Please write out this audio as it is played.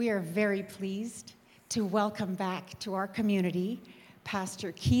We are very pleased to welcome back to our community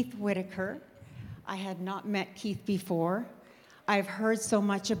Pastor Keith Whitaker. I had not met Keith before. I've heard so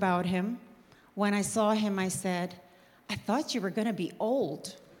much about him. When I saw him, I said, I thought you were going to be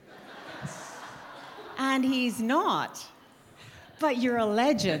old. And he's not. But you're a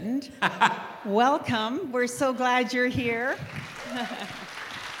legend. Welcome. We're so glad you're here. Thanks,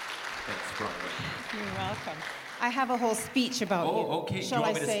 Broadway. You're welcome. I have a whole speech about you. Oh, okay. Shall Do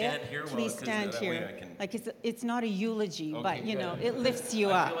you want I me to say stand it? here? Please stand here. Like it's not a eulogy, Okay, but you know, good. it lifts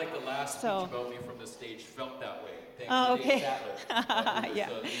you I up. feel like the last speech about me from the stage felt that way. Thanks Oh, to okay. Dave Sattler. Yeah.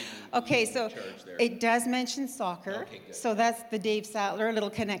 Leading Okay, the so charge there. it does mention soccer. Okay, good. So that's the Dave Sattler, a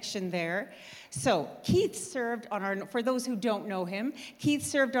little connection there. So Keith served on our, for those who don't know him, Keith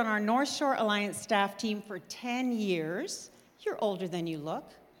served on our North Shore Alliance staff team for 10 years. You're older than you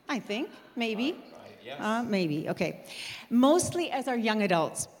look, I think, maybe. Yes. Maybe, okay. Mostly as our young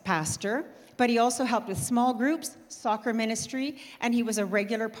adults pastor, but he also helped with small groups, soccer ministry, and he was a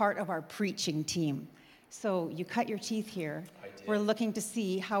regular part of our preaching team. So you cut your teeth here. I did. We're looking to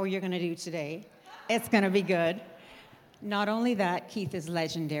see how you're going to do today. It's going to be good. Not only that, Keith is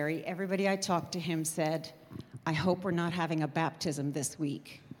legendary. Everybody I talked to him said, I hope we're not having a baptism this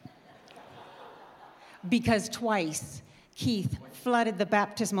week. Because twice, Keith flooded the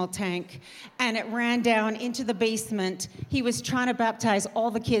baptismal tank, and it ran down into the basement. He was trying to baptize all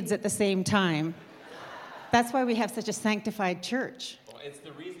the kids at the same time. That's why we have such a sanctified church. Well, it's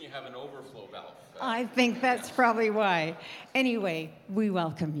the reason you have an overflow valve. I think that's probably why. Anyway, we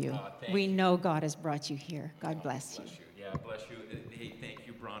welcome you. We know God has brought you here. God bless you. Yeah, bless you. Hey, thank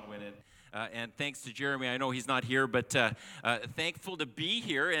you, Bronwyn. And thanks to Jeremy. I know he's not here, but thankful to be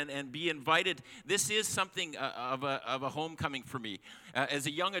here and be invited. This is something of a homecoming for me. As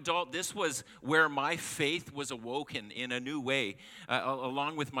a young adult, this was where my faith was awoken in a new way,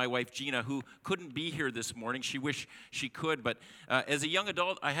 along with my wife, Gina, who couldn't be here this morning. She wished she could, but as a young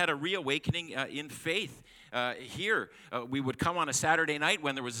adult, I had a reawakening in faith. Here, we would come on a Saturday night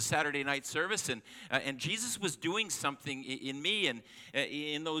when there was a Saturday night service, and Jesus was doing something in me and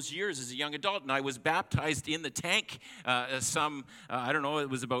in those years as a young adult, and I was baptized in the tank I don't know, it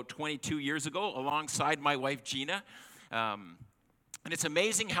was about 22 years ago, alongside my wife, Gina. And it's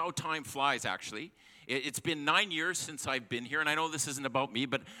amazing how time flies, actually. It's been 9 years since I've been here, and I know this isn't about me,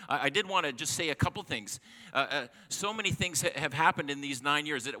 but I did want to just say a couple things. So many things have happened in these 9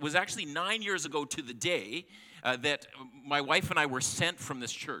 years. It was actually 9 years ago to the day that my wife and I were sent from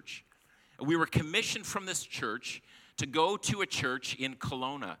this church. We were commissioned from this church to go to a church in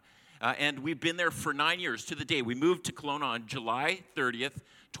Kelowna, and we've been there for 9 years to the day. We moved to Kelowna on July 30th,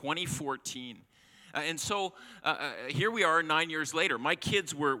 2014. And so here we are 9 years later. My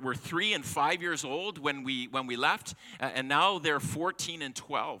kids were 3 and 5 years old when we left, and now they're 14 and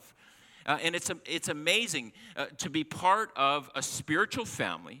 12. And it's amazing to be part of a spiritual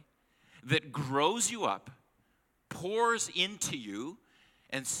family that grows you up, pours into you,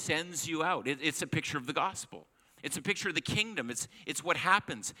 and sends you out. It's a picture of the gospel. It's a picture of the kingdom. It's what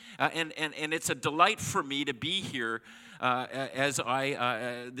happens. And it's a delight for me to be here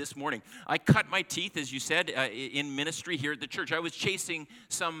this morning. I cut my teeth, as you said, in ministry here at the church. I was chasing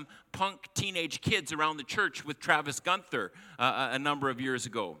some punk teenage kids around the church with Travis Gunther a number of years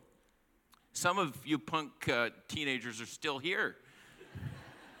ago. Some of you punk teenagers are still here.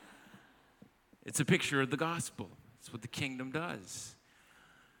 It's a picture of the gospel. It's what the kingdom does.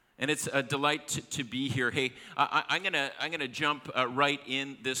 And it's a delight to be here. Hey, I'm gonna jump right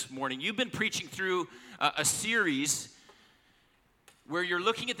in this morning. You've been preaching through a series where you're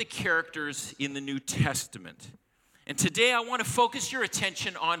looking at the characters in the New Testament. And today I want to focus your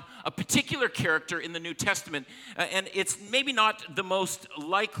attention on a particular character in the New Testament. And it's maybe not the most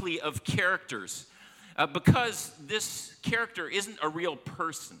likely of characters because this character isn't a real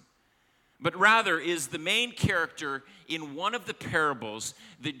person, but rather is the main character in one of the parables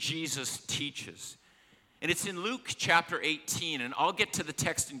that Jesus teaches. And it's in Luke chapter 18, and I'll get to the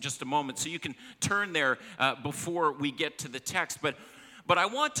text in just a moment, so you can turn there before we get to the text. But I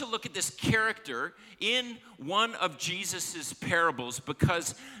want to look at this character in one of Jesus' parables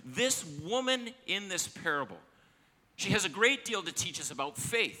because this woman in this parable, she has a great deal to teach us about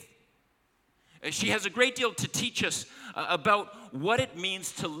faith. She has a great deal to teach us about what it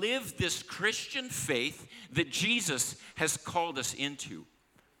means to live this Christian faith that Jesus has called us into.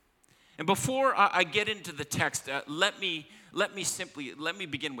 And before I get into the text, let me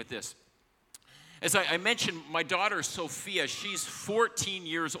begin with this. As I mentioned, my daughter Sophia, she's 14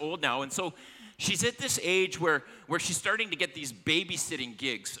 years old now, and so she's at this age where she's starting to get these babysitting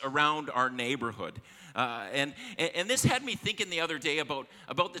gigs around our neighborhood. And this had me thinking the other day about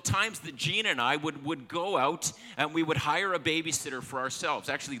the times that Gina and I would go out and we would hire a babysitter for ourselves.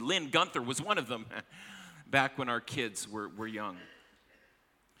 Actually, Lynn Gunther was one of them back when our kids were young.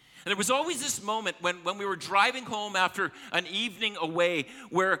 And there was always this moment when we were driving home after an evening away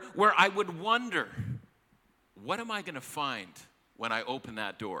where I would wonder, what am I going to find when I open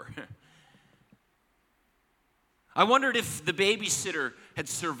that door? I wondered if the babysitter had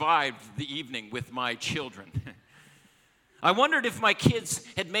survived the evening with my children. I wondered if my kids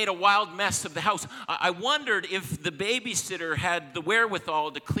had made a wild mess of the house. I wondered if the babysitter had the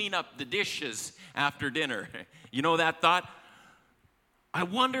wherewithal to clean up the dishes after dinner. You know that thought? I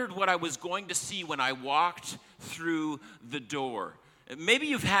wondered what I was going to see when I walked through the door. Maybe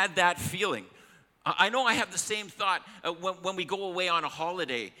you've had that feeling. I know I have the same thought when we go away on a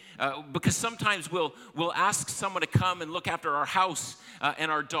holiday, because sometimes we'll ask someone to come and look after our house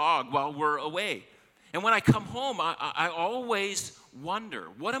and our dog while we're away. And when I come home, I always wonder,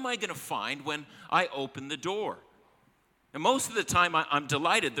 what am I going to find when I open the door? And most of the time, I'm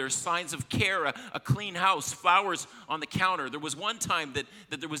delighted. There's signs of care, a clean house, flowers on the counter. There was one time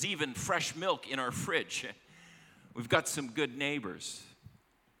that there was even fresh milk in our fridge. We've got some good neighbors.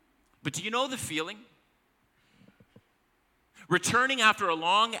 But do you know the feeling? Returning after a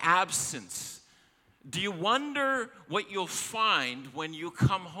long absence, do you wonder what you'll find when you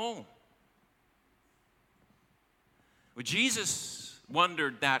come home? Well, Jesus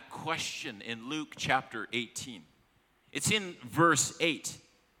wondered that question in Luke chapter 18. It's in verse 8.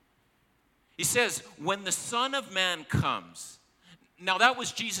 He says, when the Son of Man comes. Now that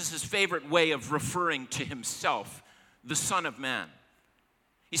was Jesus' favorite way of referring to himself, the Son of Man.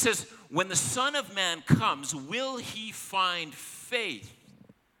 He says, when the Son of Man comes, will he find faith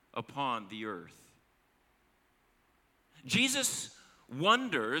upon the earth? Jesus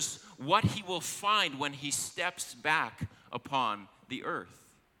wonders what he will find when he steps back upon the earth.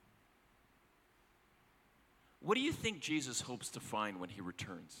 What do you think Jesus hopes to find when he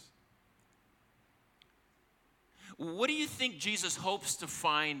returns? What do you think Jesus hopes to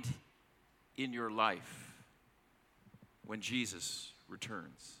find in your life when Jesus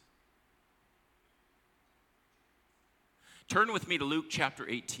returns? Turn with me to Luke chapter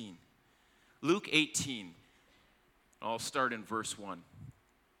 18. Luke 18. I'll start in verse 1.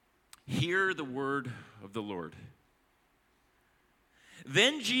 Hear the word of the Lord.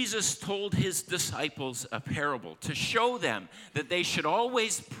 Then Jesus told his disciples a parable to show them that they should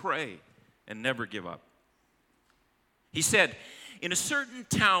always pray and never give up. He said, in a certain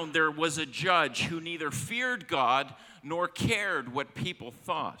town there was a judge who neither feared God nor cared what people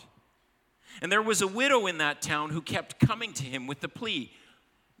thought. And there was a widow in that town who kept coming to him with the plea,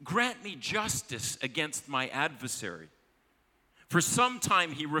 grant me justice against my adversary. For some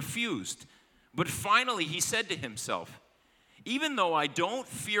time he refused, but finally he said to himself, even though I don't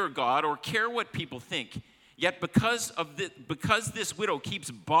fear God or care what people think, yet because this widow keeps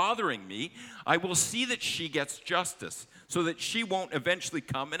bothering me, I will see that she gets justice, so that she won't eventually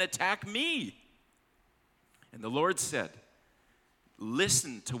come and attack me. And the Lord said,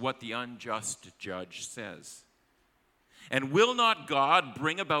 listen to what the unjust judge says. And will not God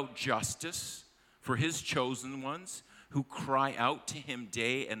bring about justice for his chosen ones who cry out to him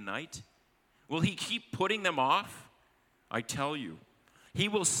day and night? Will he keep putting them off? I tell you, he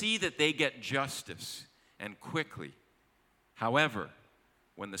will see that they get justice, and quickly. However,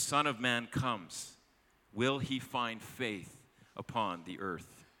 when the Son of Man comes, will he find faith upon the earth?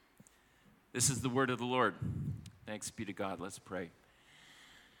 This is the word of the Lord. Thanks be to God. Let's pray.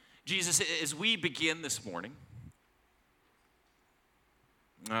 Jesus, as we begin this morning,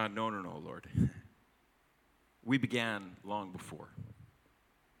 no, Lord. We began long before.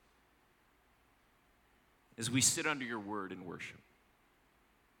 As we sit under your word and worship,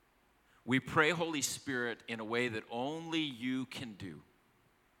 we pray, Holy Spirit, in a way that only you can do,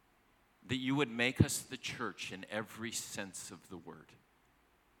 that you would make us the church in every sense of the word.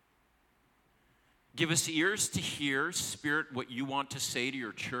 Give us ears to hear, Spirit, what you want to say to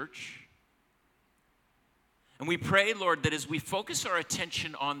your church. And we pray, Lord, that as we focus our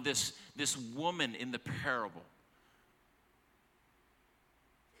attention on this woman in the parable,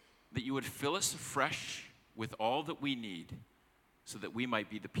 that you would fill us afresh with all that we need so that we might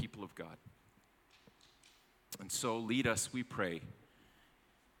be the people of God. And so lead us, we pray.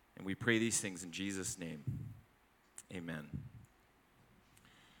 And we pray these things in Jesus' name. Amen.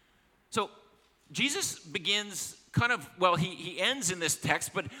 So Jesus begins he ends in this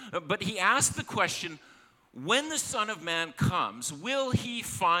text, but he asks the question, when the Son of Man comes, will he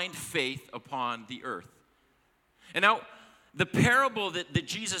find faith upon the earth? And now, the parable that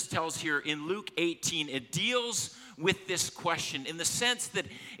Jesus tells here in Luke 18, it deals with this question in the sense that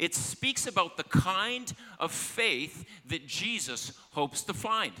it speaks about the kind of faith that Jesus hopes to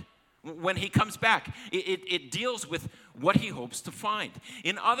find when he comes back. It deals with what he hopes to find.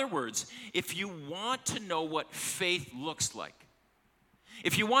 In other words, if you want to know what faith looks like,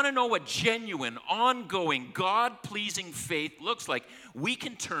 if you want to know what genuine, ongoing, God-pleasing faith looks like, we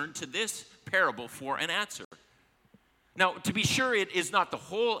can turn to this parable for an answer. Now, to be sure, it is not the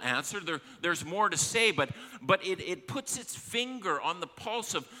whole answer. There's more to say, but it puts its finger on the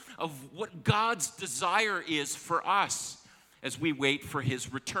pulse of what God's desire is for us as we wait for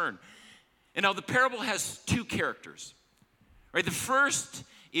his return. And now the parable has two characters. Right? The first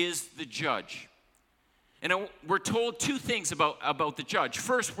is the judge. And we're told two things about the judge.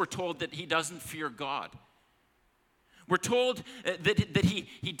 First, we're told that he doesn't fear God. We're told that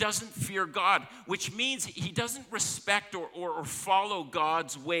he doesn't fear God, which means he doesn't respect or follow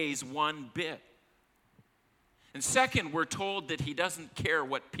God's ways one bit. And second, we're told that he doesn't care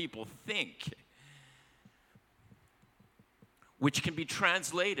what people think, which can be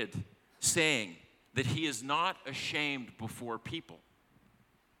translated saying that he is not ashamed before people.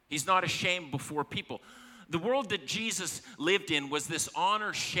 He's not ashamed before people. The world that Jesus lived in was this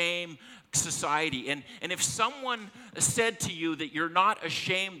honor-shame society. And if someone said to you that you're not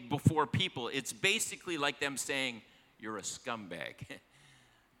ashamed before people, it's basically like them saying, you're a scumbag.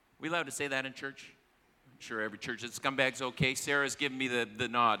 We allowed to say that in church? I'm sure every church says scumbag's okay. Sarah's giving me the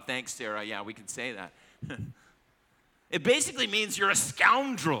nod. Thanks, Sarah. Yeah, we can say that. It basically means you're a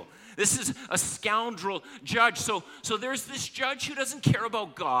scoundrel. This is a scoundrel judge. So there's this judge who doesn't care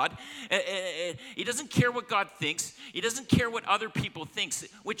about God. He doesn't care what God thinks. He doesn't care what other people think,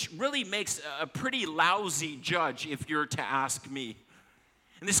 which really makes a pretty lousy judge if you're to ask me.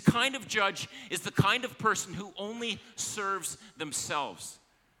 And this kind of judge is the kind of person who only serves themselves.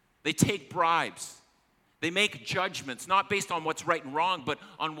 They take bribes. They make judgments, not based on what's right and wrong, but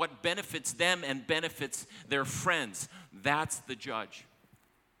on what benefits them and benefits their friends. That's the judge.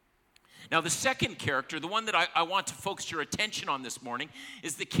 Now, the second character, the one that I want to focus your attention on this morning,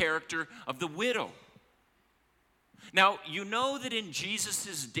 is the character of the widow. Now, you know that in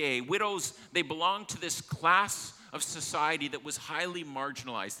Jesus' day, widows, they belonged to this class of society that was highly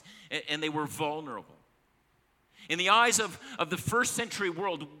marginalized, and they were vulnerable. In the eyes of the first century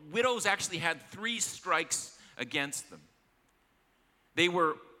world, widows actually had 3 strikes against them. They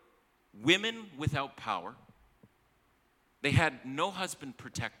were women without power. They had no husband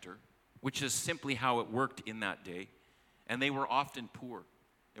protector, which is simply how it worked in that day. And they were often poor.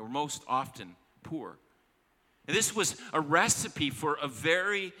 They were most often poor. And this was a recipe for a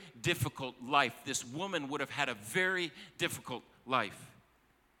very difficult life. This woman would have had a very difficult life.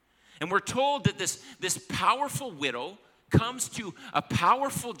 And we're told that this powerful widow comes to a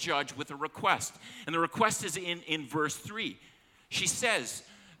powerful judge with a request. And the request is in verse 3. She says,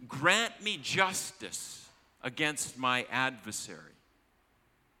 "Grant me justice against my adversary."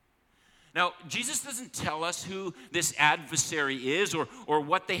 Now, Jesus doesn't tell us who this adversary is or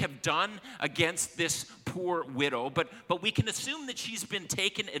what they have done against this poor widow, but we can assume that she's been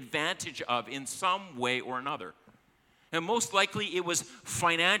taken advantage of in some way or another. And most likely it was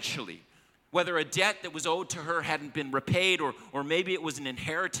financially, whether a debt that was owed to her hadn't been repaid, or maybe it was an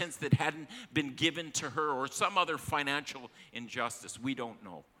inheritance that hadn't been given to her, or some other financial injustice. We don't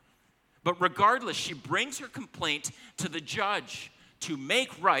know. But regardless, she brings her complaint to the judge to make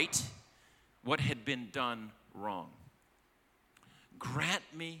right what had been done wrong. Grant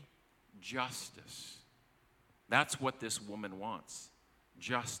me justice. That's what this woman wants.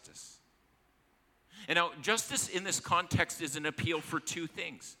 Justice. And now, justice in this context is an appeal for 2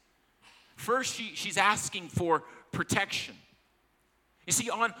 things. First, she's asking for protection. You see,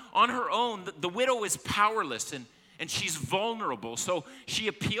 on her own, the widow is powerless and she's vulnerable. So she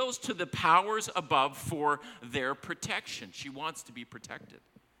appeals to the powers above for their protection. She wants to be protected.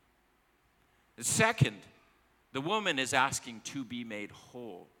 Second, the woman is asking to be made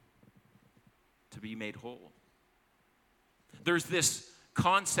whole. To be made whole. There's this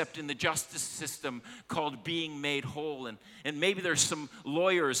concept in the justice system called being made whole, and maybe there's some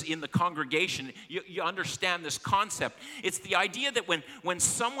lawyers in the congregation. You understand this concept. It's the idea that when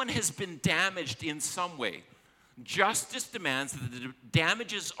someone has been damaged in some way, justice demands that the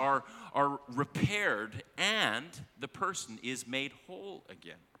damages are repaired and the person is made whole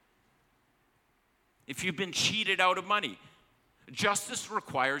again. If you've been cheated out of money, justice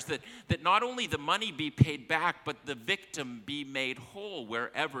requires that not only the money be paid back, but the victim be made whole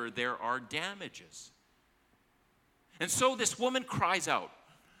wherever there are damages. And so this woman cries out.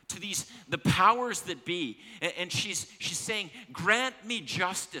 to the powers that be. And she's saying, grant me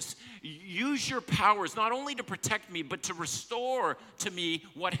justice. Use your powers not only to protect me, but to restore to me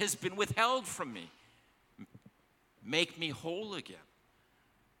what has been withheld from me. Make me whole again.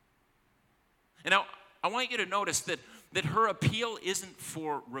 And now, I want you to notice that her appeal isn't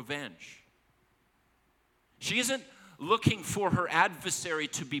for revenge. She isn't looking for her adversary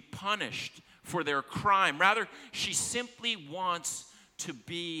to be punished for their crime. Rather, she simply wants to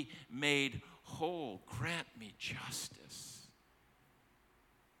be made whole. Grant me justice.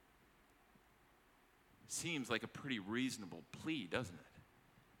 Seems like a pretty reasonable plea, doesn't it?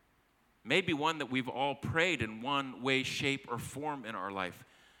 Maybe one that we've all prayed in one way, shape, or form in our life.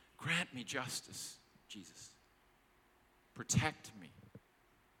 Grant me justice, Jesus. Protect me.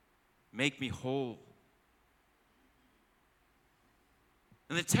 Make me whole.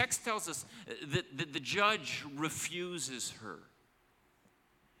 And the text tells us that the judge refuses her.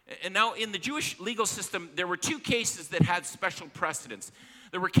 And now in the Jewish legal system, there were two cases that had special precedence.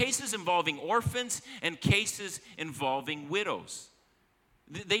 There were cases involving orphans and cases involving widows.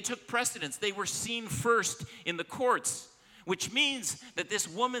 They took precedence. They were seen first in the courts, which means that this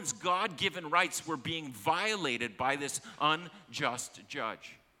woman's God-given rights were being violated by this unjust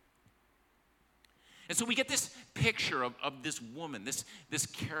judge. And so we get this picture of this woman, this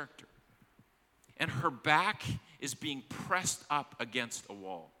character. And her back is being pressed up against a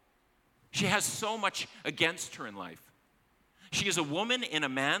wall. She has so much against her in life. She is a woman in a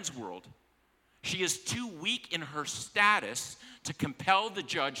man's world. She is too weak in her status to compel the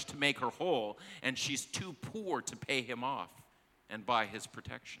judge to make her whole, and she's too poor to pay him off and buy his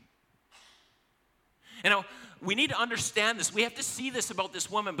protection. And now, we need to understand this. We have to see this about this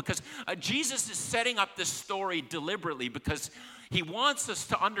woman because Jesus is setting up this story deliberately because he wants us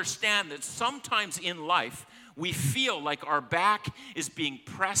to understand that sometimes in life, we feel like our back is being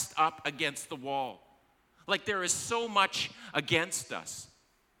pressed up against the wall. Like there is so much against us.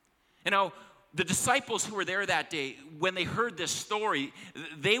 You know, the disciples who were there that day, when they heard this story,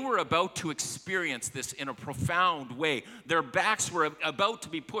 they were about to experience this in a profound way. Their backs were about to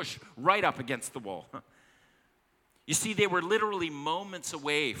be pushed right up against the wall. You see, they were literally moments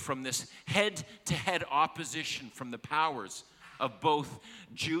away from this head-to-head opposition from the powers of both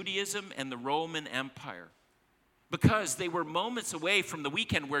Judaism and the Roman Empire. Because they were moments away from the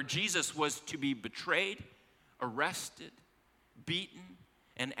weekend where Jesus was to be betrayed, arrested, beaten,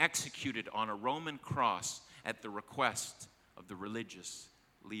 and executed on a Roman cross at the request of the religious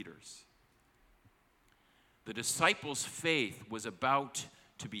leaders. The disciples' faith was about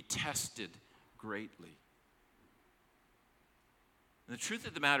to be tested greatly. And the truth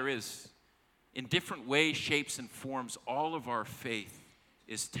of the matter is, in different ways, shapes, and forms, all of our faith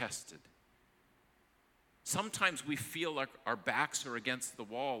is tested. Sometimes we feel like our backs are against the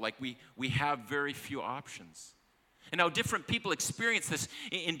wall, like we have very few options. And now different people experience this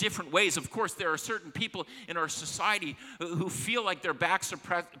in different ways. Of course, there are certain people in our society who feel like their backs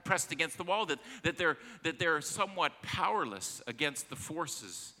are pressed against the wall, that they're somewhat powerless against the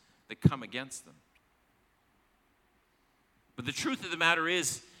forces that come against them. But the truth of the matter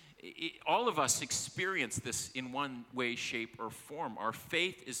is, all of us experience this in one way, shape, or form. Our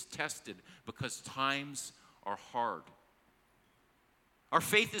faith is tested because times are hard. Our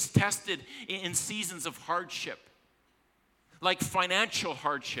faith is tested in seasons of hardship, like financial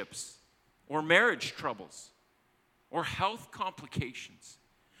hardships, or marriage troubles, or health complications,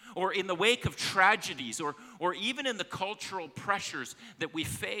 or in the wake of tragedies, or even in the cultural pressures that we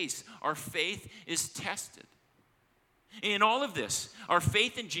face. Our faith is tested. In all of this, our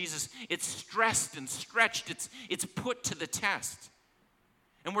faith in Jesus, it's stressed and stretched. It's put to the test.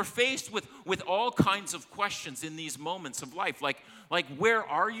 And we're faced with all kinds of questions in these moments of life, like where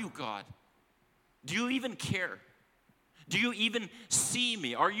are you, God? Do you even care? Do you even see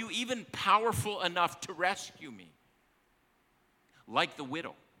me? Are you even powerful enough to rescue me? Like the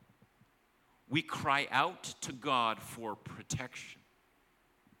widow, we cry out to God for protection.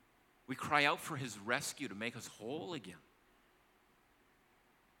 We cry out for his rescue to make us whole again.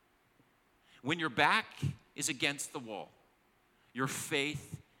 When your back is against the wall, your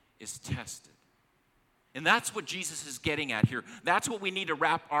faith is tested. And that's what Jesus is getting at here. That's what we need to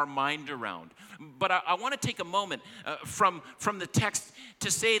wrap our mind around. But I want to take a moment from the text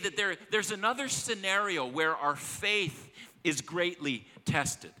to say that there's another scenario where our faith is greatly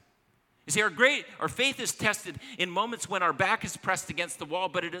tested. You see, our faith is tested in moments when our back is pressed against the wall,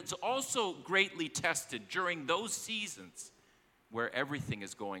 but it is also greatly tested during those seasons where everything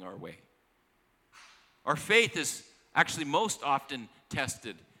is going our way. Our faith is actually most often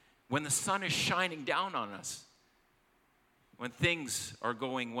tested when the sun is shining down on us, when things are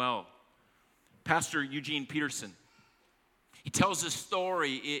going well. Pastor Eugene Peterson, he tells a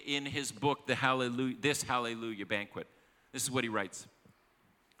story in his book, This Hallelujah Banquet. This is what he writes.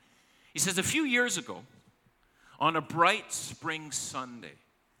 He says, a few years ago, on a bright spring Sunday,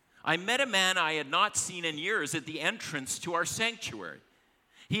 I met a man I had not seen in years at the entrance to our sanctuary.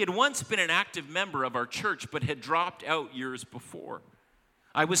 He had once been an active member of our church, but had dropped out years before.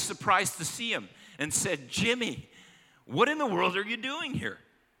 I was surprised to see him and said, Jimmy, what in the world are you doing here?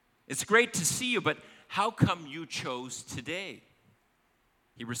 It's great to see you, but how come you chose today?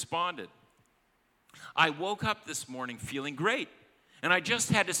 He responded, I woke up this morning feeling great, and I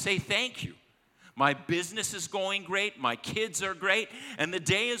just had to say thank you. My business is going great, my kids are great, and the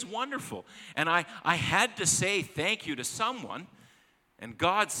day is wonderful. And I had to say thank you to someone, and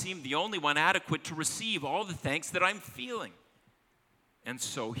God seemed the only one adequate to receive all the thanks that I'm feeling. And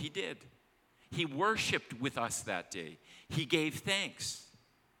so he did. He worshiped with us that day. He gave thanks.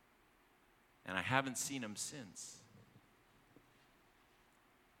 And I haven't seen him since.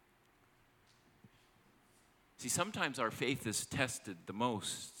 See, sometimes our faith is tested the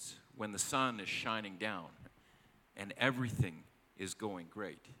most when the sun is shining down and everything is going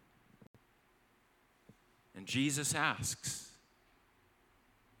great. And Jesus asks,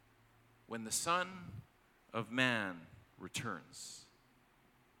 when the Son of Man returns,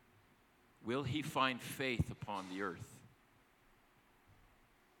 will he find faith upon the earth?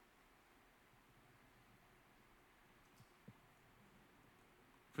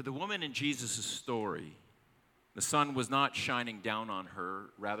 For the woman in Jesus' story, the sun was not shining down on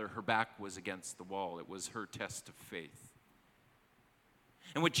her. Rather, her back was against the wall. It was her test of faith.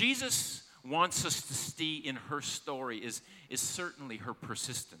 And what Jesus wants us to see in her story is certainly her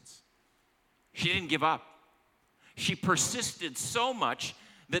persistence. She didn't give up. She persisted so much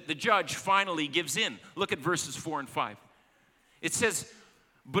that the judge finally gives in. Look at verses 4 and 5. It says,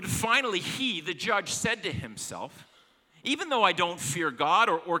 but finally he, the judge, said to himself, even though I don't fear God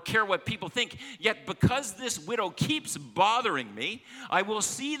or care what people think, yet because this widow keeps bothering me, I will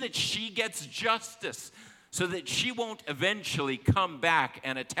see that she gets justice so that she won't eventually come back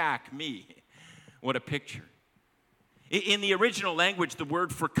and attack me. What a picture. In the original language, the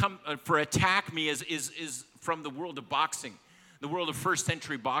word for attack me is from the world of boxing, the world of first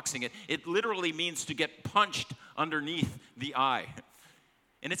century boxing. It literally means to get punched underneath the eye.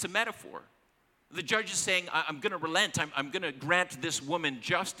 And it's a metaphor. The judge is saying, I'm going to relent. I'm going to grant this woman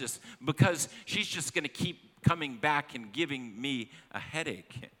justice because she's just going to keep coming back and giving me a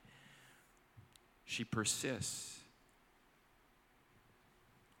headache. She persists.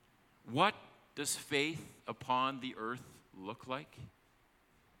 What does faith upon the earth look like?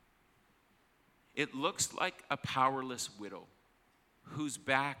 It looks like a powerless widow whose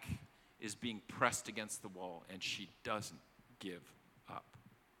back is being pressed against the wall and she doesn't give up.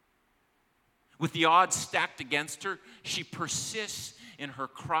 With the odds stacked against her, she persists in her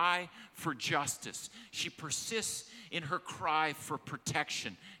cry for justice. She persists in her cry for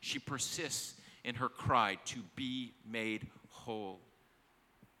protection. She persists in her cry to be made whole.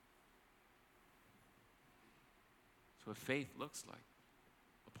 That's what faith looks like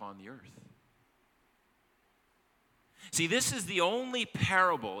upon the earth. See, this is the only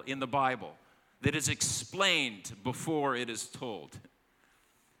parable in the Bible that is explained before it is told.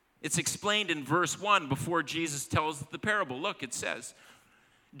 It's explained in verse 1 before Jesus tells the parable. Look, it says,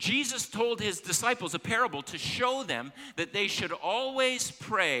 Jesus told his disciples a parable to show them that they should always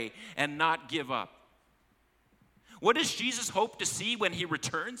pray and not give up. What does Jesus hope to see when he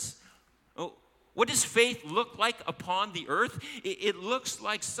returns? What does faith look like upon the earth? It looks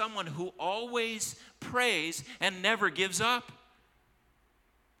like someone who always prays and never gives up.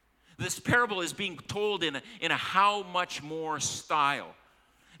 This parable is being told in a how much more style.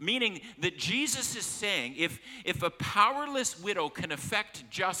 Meaning that Jesus is saying, if a powerless widow can effect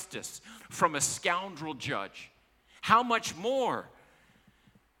justice from a scoundrel judge, how much more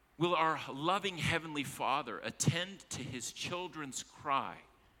will our loving Heavenly Father attend to his children's cry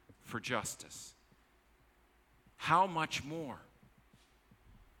for justice? How much more?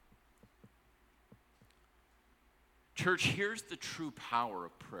 Church, here's the true power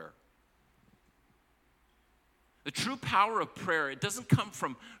of prayer. The true power of prayer, it doesn't come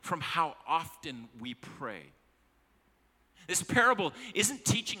from how often we pray. This parable isn't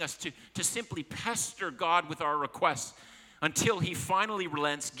teaching us to simply pester God with our requests until he finally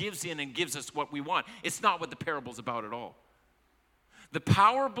relents, gives in, and gives us what we want. It's not what the parable's about at all. The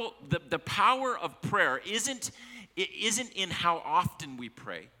power of prayer isn't in how often we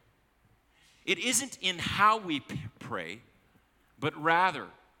pray. It isn't in how we pray, but rather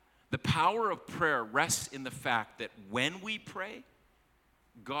The power of prayer rests in the fact that when we pray,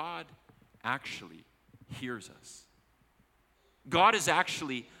 God actually hears us. God is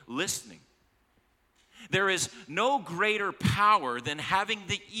actually listening. There is no greater power than having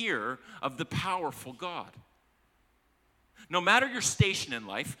the ear of the powerful God. No matter your station in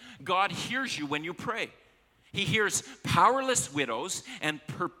life, God hears you when you pray. He hears powerless widows and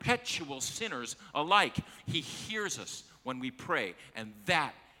perpetual sinners alike. He hears us when we pray, and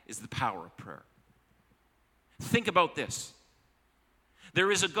that is the power of prayer. Think about this.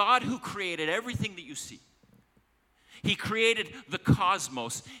 There is a God who created everything that you see. He created the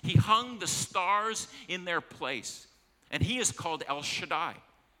cosmos. He hung the stars in their place. And he is called El Shaddai,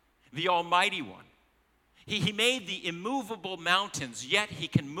 the Almighty One. He made the immovable mountains, yet he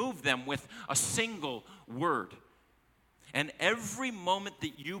can move them with a single word. And every moment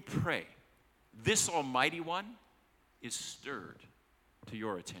that you pray, this Almighty One is stirred to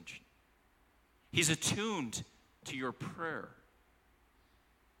your attention. He's attuned to your prayer.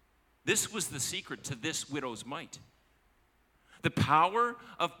 This was the secret to this widow's mite. The power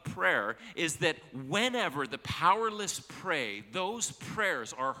of prayer is that whenever the powerless pray, those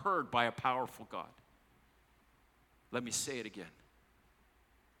prayers are heard by a powerful God. Let me say it again.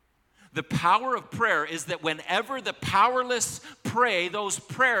 The power of prayer is that whenever the powerless pray, those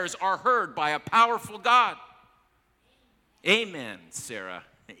prayers are heard by a powerful God. Amen, Sarah.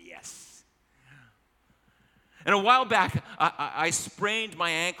 Yes. And a while back, I sprained my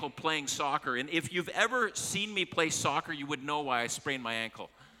ankle playing soccer. And if you've ever seen me play soccer, you would know why I sprained my ankle.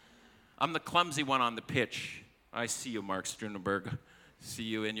 I'm the clumsy one on the pitch. I see you, Mark Strunenberg. See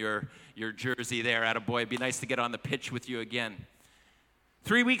you in your jersey there, attaboy. It'd be nice to get on the pitch with you again.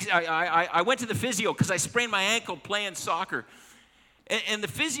 3 weeks, I went to the physio because I sprained my ankle playing soccer. And the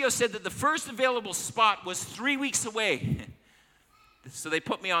physio said that the first available spot was 3 weeks away. So they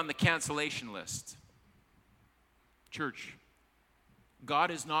put me on the cancellation list. Church, God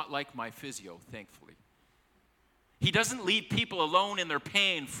is not like my physio, thankfully. He doesn't leave people alone in their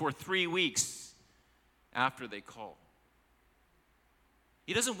pain for 3 weeks after they call.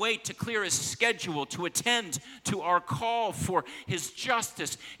 He doesn't wait to clear his schedule to attend to our call for his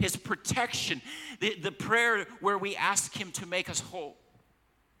justice, his protection, the prayer where we ask him to make us whole.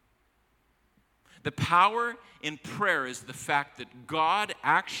 The power in prayer is the fact that God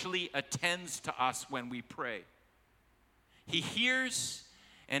actually attends to us when we pray. He hears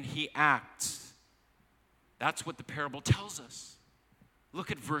and he acts. That's what the parable tells us.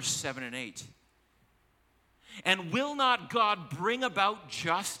 Look at verse 7 and 8. And will not God bring about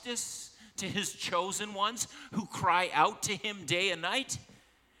justice to his chosen ones who cry out to him day and night?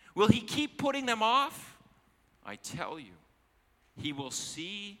 Will he keep putting them off? I tell you, he will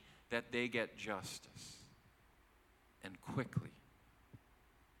see that they get justice, and quickly.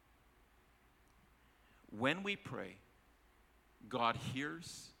 When we pray, God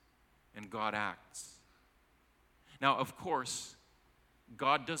hears and God acts. Now, of course,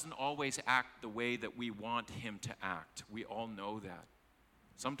 God doesn't always act the way that we want him to act. We all know that,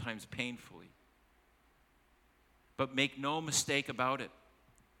 sometimes painfully. But make no mistake about it.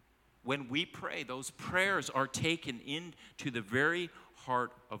 When we pray, those prayers are taken into the very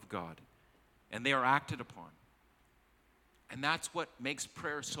heart of God, and they are acted upon. And that's what makes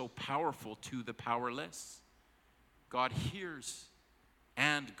prayer so powerful to the powerless. God hears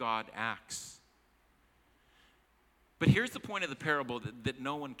and God acts. But here's the point of the parable that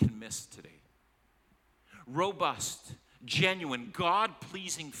no one can miss today. Robust, genuine,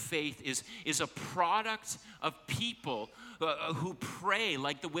 God-pleasing faith is a product of people who pray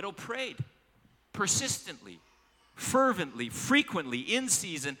like the widow prayed, persistently, fervently, frequently, in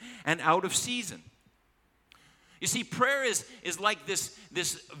season and out of season. You see, prayer is like this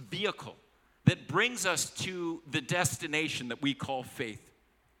vehicle that brings us to the destination that we call faith.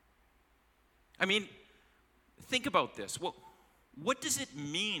 I mean, think about this. What does it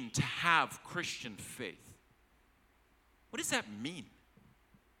mean to have Christian faith? What does that mean?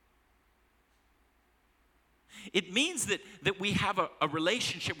 It means that we have a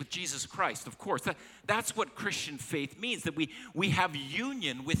relationship with Jesus Christ, of course. That's what Christian faith means, that we have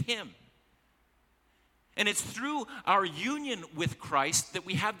union with him. And it's through our union with Christ that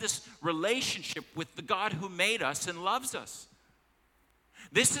we have this relationship with the God who made us and loves us.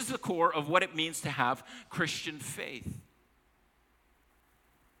 This is the core of what it means to have Christian faith.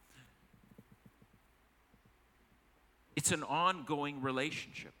 It's an ongoing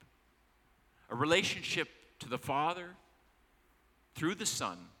relationship. A relationship to the Father, through the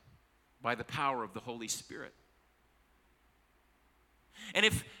Son, by the power of the Holy Spirit. And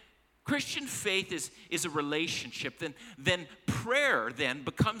if Christian faith is a relationship, then prayer then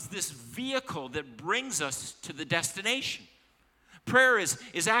becomes this vehicle that brings us to the destination. Prayer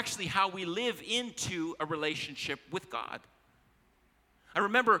is actually how we live into a relationship with God. I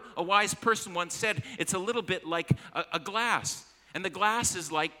remember a wise person once said, it's a little bit like a glass. And the glass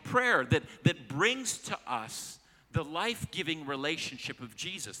is like prayer that brings to us the life-giving relationship of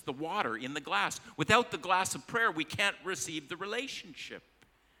Jesus, the water in the glass. Without the glass of prayer, we can't receive the relationship.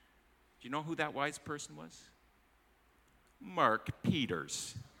 Do you know who that wise person was? Mark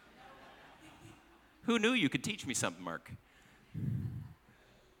Peters. Who knew you could teach me something, Mark?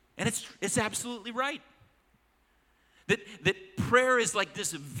 And it's absolutely right. That prayer is like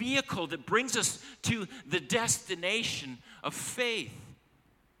this vehicle that brings us to the destination of faith.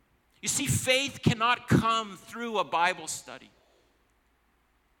 You see, faith cannot come through a Bible study.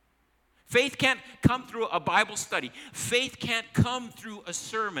 Faith can't come through a Bible study. Faith can't come through a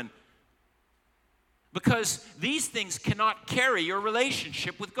sermon. Because these things cannot carry your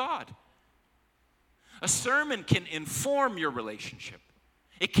relationship with God. A sermon can inform your relationship.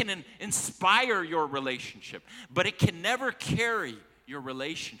 It can inspire your relationship. But it can never carry your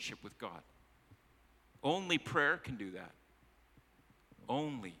relationship with God. Only prayer can do that.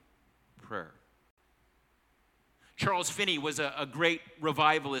 Only prayer. Charles Finney was a great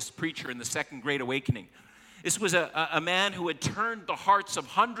revivalist preacher in the Second Great Awakening. This was a man who had turned the hearts of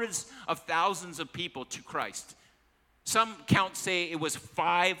hundreds of thousands of people to Christ. Some counts say it was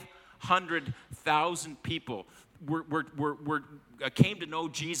 500,000 people came to know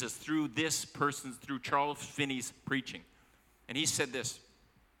Jesus through Charles Finney's preaching. And he said this.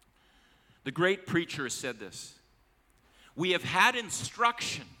 The great preacher said this. We have had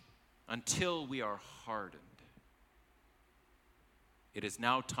instruction until we are hardened. It is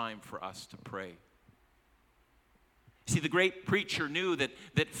now time for us to pray. See, the great preacher knew that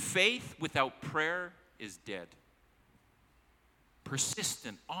faith without prayer is dead.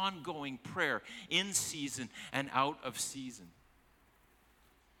 Persistent, ongoing prayer in season and out of season.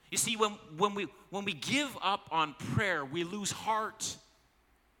 You see, when we give up on prayer, we lose heart.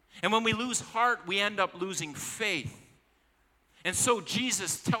 And when we lose heart, we end up losing faith. And so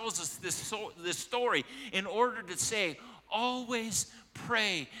Jesus tells us this story in order to say, always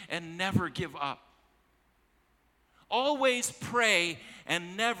pray and never give up. Always pray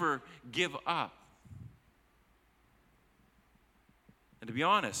and never give up. And to be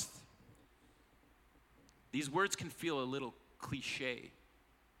honest, these words can feel a little cliche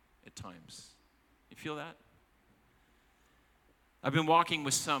at times. You feel that? I've been walking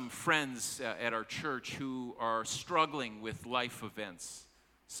with some friends at our church who are struggling with life events,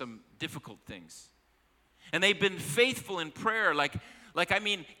 some difficult things. And they've been faithful in prayer,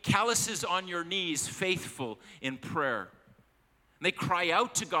 calluses on your knees, faithful in prayer. And they cry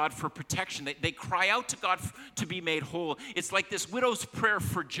out to God for protection. They cry out to God to be made whole. It's like this widow's prayer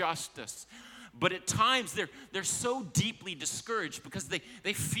for justice. But at times, they're so deeply discouraged because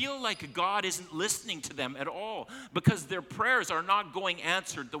they feel like God isn't listening to them at all because their prayers are not going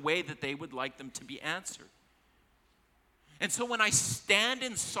answered the way that they would like them to be answered. And so when I stand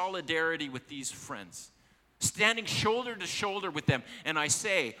in solidarity with these friends, standing shoulder to shoulder with them, and I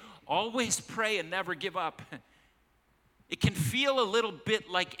say, always pray and never give up, it can feel a little bit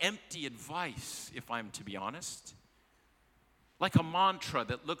like empty advice, if I'm to be honest. Like a mantra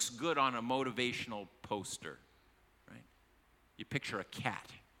that looks good on a motivational poster, right? You picture a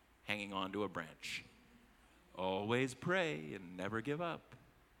cat hanging onto a branch. Always pray and never give up.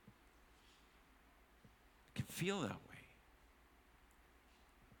 It can feel that way.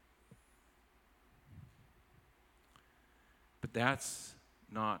 But that's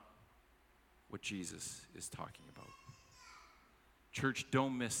not what Jesus is talking about. Church,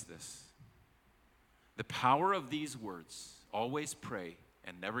 don't miss this. The power of these words, always pray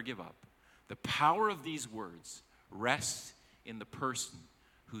and never give up. The power of these words rests in the person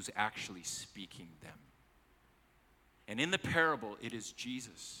who's actually speaking them. And in the parable, it is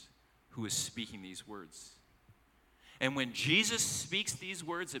Jesus who is speaking these words. And when Jesus speaks these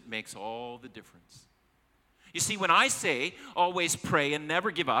words, it makes all the difference. You see, when I say always pray and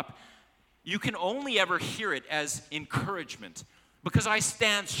never give up, you can only ever hear it as encouragement because I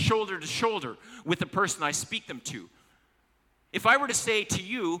stand shoulder to shoulder with the person I speak them to. If I were to say to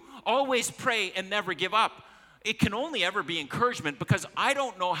you, always pray and never give up, it can only ever be encouragement because I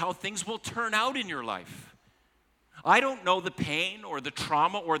don't know how things will turn out in your life. I don't know the pain or the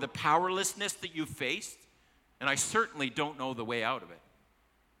trauma or the powerlessness that you've faced, and I certainly don't know the way out of it.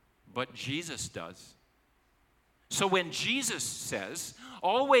 But Jesus does. So when Jesus says,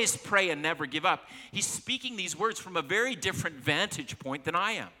 always pray and never give up, he's speaking these words from a very different vantage point than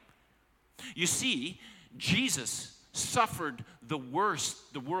I am. You see, Jesus suffered the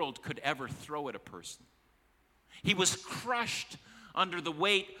worst the world could ever throw at a person. He was crushed under the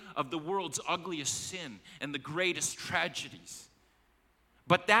weight of the world's ugliest sin and the greatest tragedies.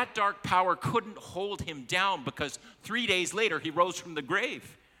 But that dark power couldn't hold him down, because 3 days later he rose from the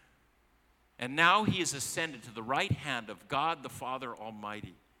grave. And now he is ascended to the right hand of God the Father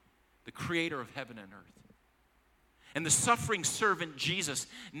Almighty, the creator of heaven and earth. And the suffering servant Jesus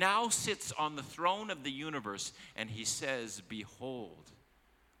now sits on the throne of the universe, and he says, "Behold,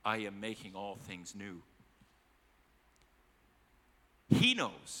 I am making all things new." He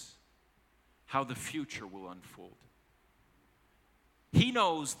knows how the future will unfold. He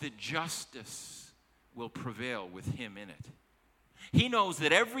knows that justice will prevail with him in it. He knows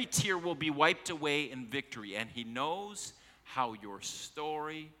that every tear will be wiped away in victory, and he knows how your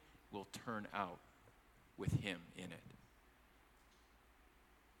story will turn out with him in it.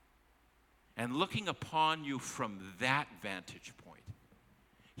 And looking upon you from that vantage point,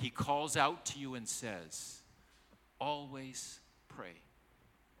 he calls out to you and says, always pray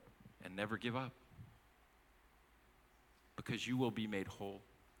and never give up, because you will be made whole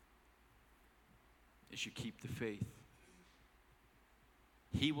as you keep the faith.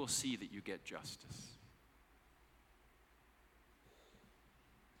 He will see that you get justice.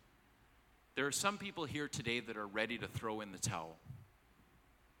 There are some people here today that are ready to throw in the towel.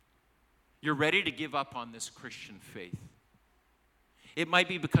 You're ready to give up on this Christian faith. It might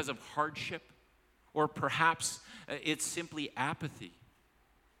be because of hardship, or perhaps it's simply apathy.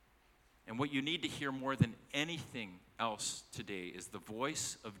 And what you need to hear more than anything else today is the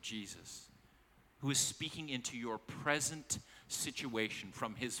voice of Jesus, who is speaking into your present situation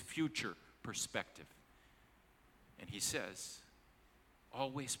from his future perspective. And he says,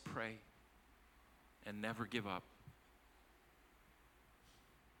 always pray and never give up.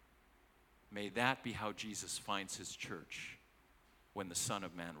 May that be how Jesus finds his church when the Son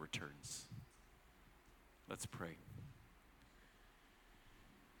of Man returns. Let's pray.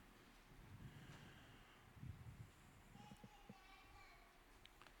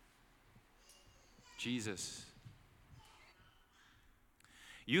 Jesus,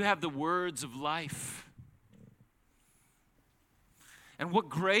 you have the words of life. And what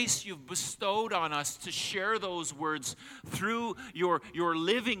grace you've bestowed on us to share those words through your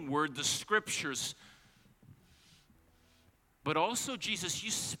living word, the scriptures. But also, Jesus,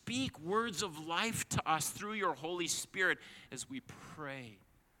 you speak words of life to us through your Holy Spirit as we pray.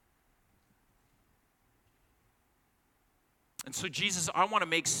 And so, Jesus, I want to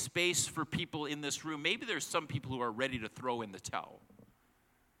make space for people in this room. Maybe there's some people who are ready to throw in the towel.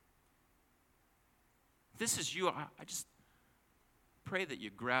 If this is you, I just pray that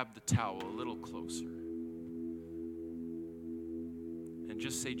you grab the towel a little closer and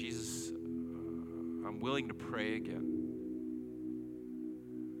just say, Jesus, I'm willing to pray again.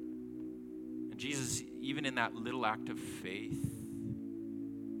 And Jesus, even in that little act of faith,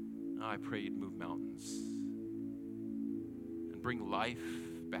 I pray you'd move mountains and bring life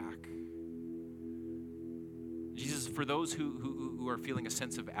back. Jesus, for those who are feeling a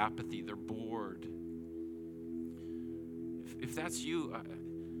sense of apathy, they're bored. If that's you,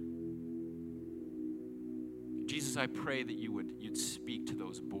 Jesus, I pray that you'd speak to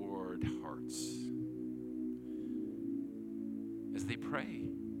those bored hearts as they pray.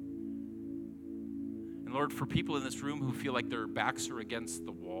 And Lord, for people in this room who feel like their backs are against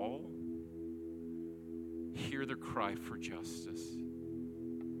the wall, hear their cry for justice.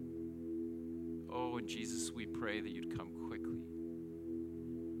 Oh, and Jesus, we pray that you'd come quickly.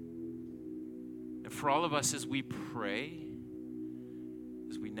 And for all of us, as we pray,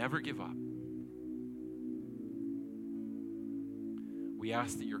 as we never give up, we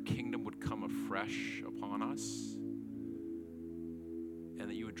ask that your kingdom would come afresh upon us, and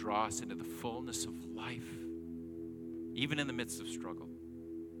that you would draw us into the fullness of life, even in the midst of struggle.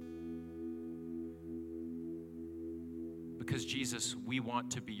 Because, Jesus, we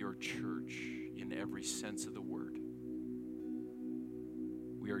want to be your church in every sense of the word.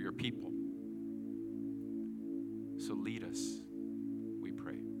 We are your people. So lead us.